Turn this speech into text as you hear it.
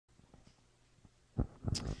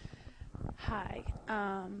Hi.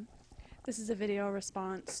 This is a video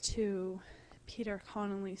response to Peter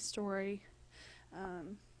Connelly's story.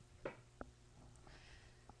 Um,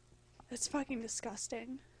 that's fucking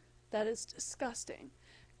disgusting. That is disgusting.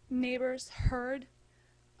 Neighbors heard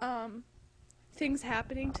things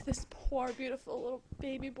happening to this poor, beautiful little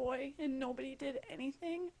baby boy, and nobody did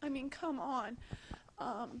anything. I mean, come on.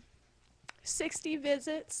 60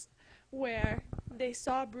 visits where they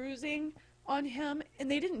saw bruising on him and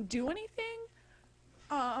they didn't do anything.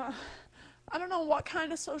 I don't know what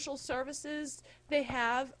kind of social services they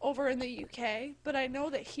have over in the UK, but I know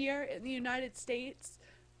that here in the United States,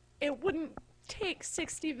 it wouldn't take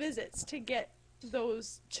 60 visits to get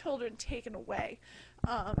those children taken away.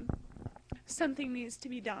 Something needs to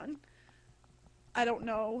be done. I don't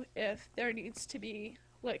know if there needs to be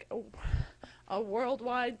like a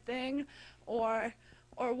worldwide thing or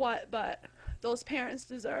what, but those parents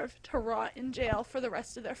deserve to rot in jail for the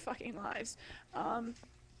rest of their fucking lives.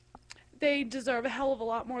 They deserve a hell of a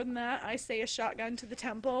lot more than that. I say a shotgun to the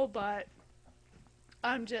temple, but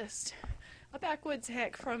I'm just a backwoods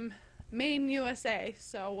hick from Maine, USA,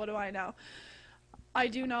 so what do I know? I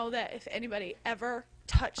do know that if anybody ever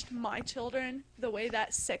touched my children the way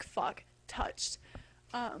that sick fuck touched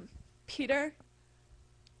Peter,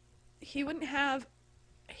 he wouldn't have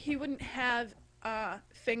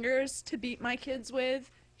fingers to beat my kids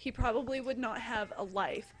with. He probably would not have a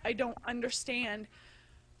life. I don't understand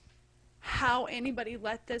how anybody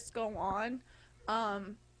let this go on,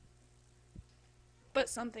 but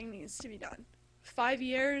something needs to be done. 5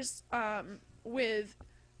 years with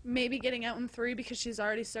maybe getting out in 3 because she's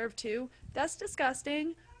already served 2. That's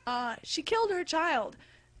disgusting. She killed her child.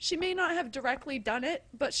 She may not have directly done it,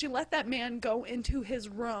 but she let that man go into his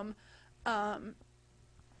room.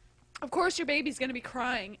 Of course your baby's gonna be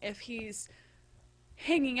crying if he's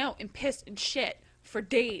hanging out in piss and shit for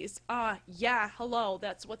days. Yeah, hello,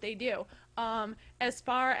 that's what they do. As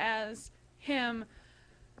far as him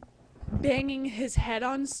banging his head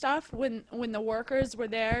on stuff when the workers were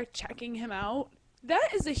there checking him out, that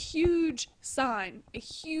is a huge sign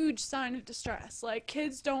of distress. Like,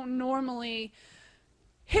 kids don't normally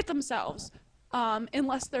hit themselves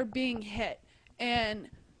unless they're being hit. And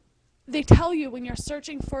they tell you when you're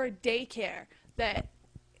searching for a daycare that,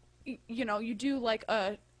 you know, you do like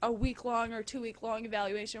a week-long or 2-week-long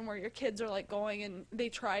evaluation where your kids are like going and they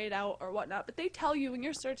try it out or whatnot. But they tell you when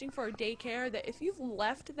you're searching for a daycare that if you've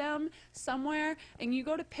left them somewhere and you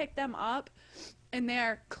go to pick them up and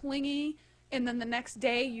they're clingy, and then the next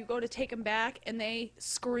day you go to take them back and they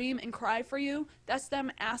scream and cry for you, that's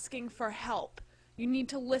them asking for help. You need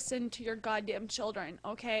to listen to your goddamn children,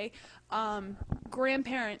 okay?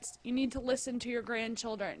 Grandparents, you need to listen to your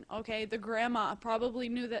grandchildren, okay? The grandma probably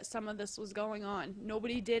knew that some of this was going on.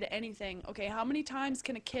 Nobody did anything, okay? How many times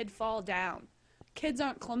can a kid fall down? Kids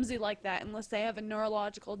aren't clumsy like that unless they have a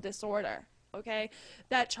neurological disorder, okay?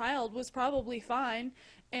 That child was probably fine,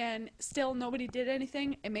 and still nobody did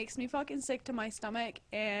anything. It makes me fucking sick to my stomach,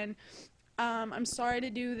 and I'm sorry to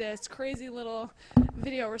do this crazy little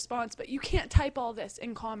video response, but you can't type all this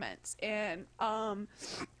in comments, and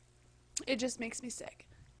it just makes me sick.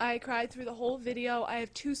 I cried through the whole video. I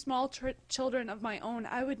have 2 small children of my own.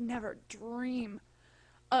 I would never dream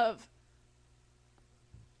of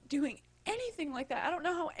doing anything like that. I don't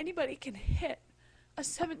know how anybody can hit a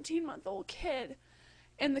 17-month-old kid,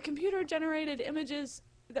 and the computer-generated images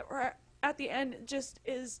that were at the end just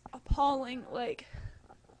is appalling. Like,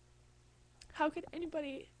 how could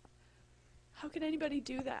anybody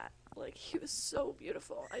do that? Like, he was so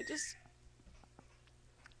beautiful.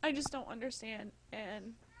 I just don't understand,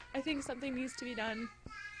 and I think something needs to be done.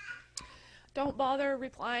 Don't bother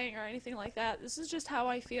replying or anything like that. This is just how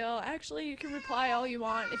I feel. Actually, you can reply all you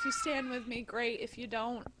want. If you stand with me, great. If you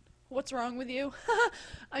don't, what's wrong with you?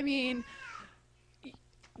 I mean,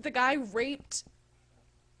 the guy raped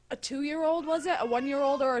a 2-year-old, was it? A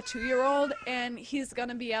 1-year-old or a 2-year-old, and he's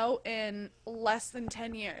gonna be out in less than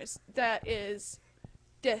 10 years. That is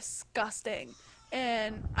disgusting.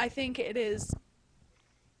 And I think it is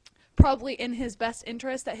probably in his best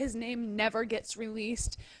interest that his name never gets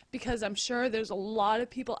released, because I'm sure there's a lot of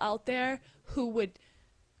people out there who would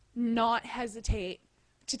not hesitate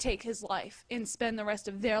to take his life and spend the rest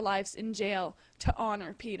of their lives in jail to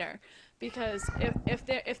honor Peter. Because if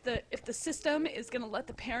the system is going to let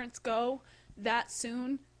the parents go that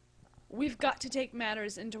soon, we've got to take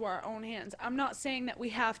matters into our own hands. I'm not saying that we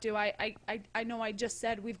have to. I know I just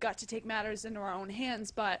said we've got to take matters into our own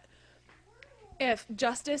hands, but if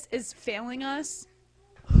justice is failing us,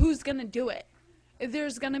 who's going to do it?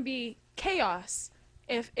 There's going to be chaos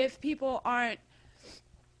if people aren't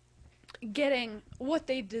getting what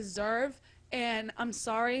they deserve. And I'm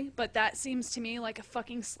sorry, but that seems to me like a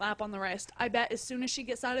fucking slap on the wrist. I bet as soon as she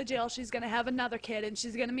gets out of jail, she's gonna have another kid and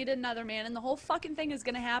she's gonna meet another man, and the whole fucking thing is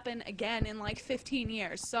gonna happen again in like 15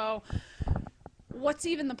 years. So, what's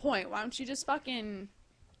even the point? Why don't you just fucking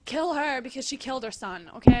kill her because she killed her son,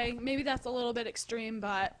 okay? Maybe that's a little bit extreme,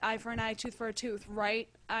 but eye for an eye, tooth for a tooth, right?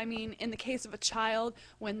 I mean, in the case of a child,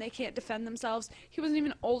 when they can't defend themselves, he wasn't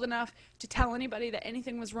even old enough to tell anybody that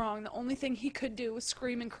anything was wrong. The only thing he could do was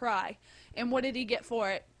scream and cry. And what did he get for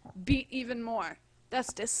it? Beat even more.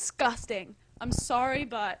 That's disgusting. I'm sorry,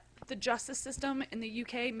 but the justice system in the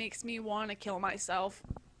UK makes me want to kill myself.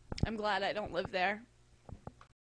 I'm glad I don't live there.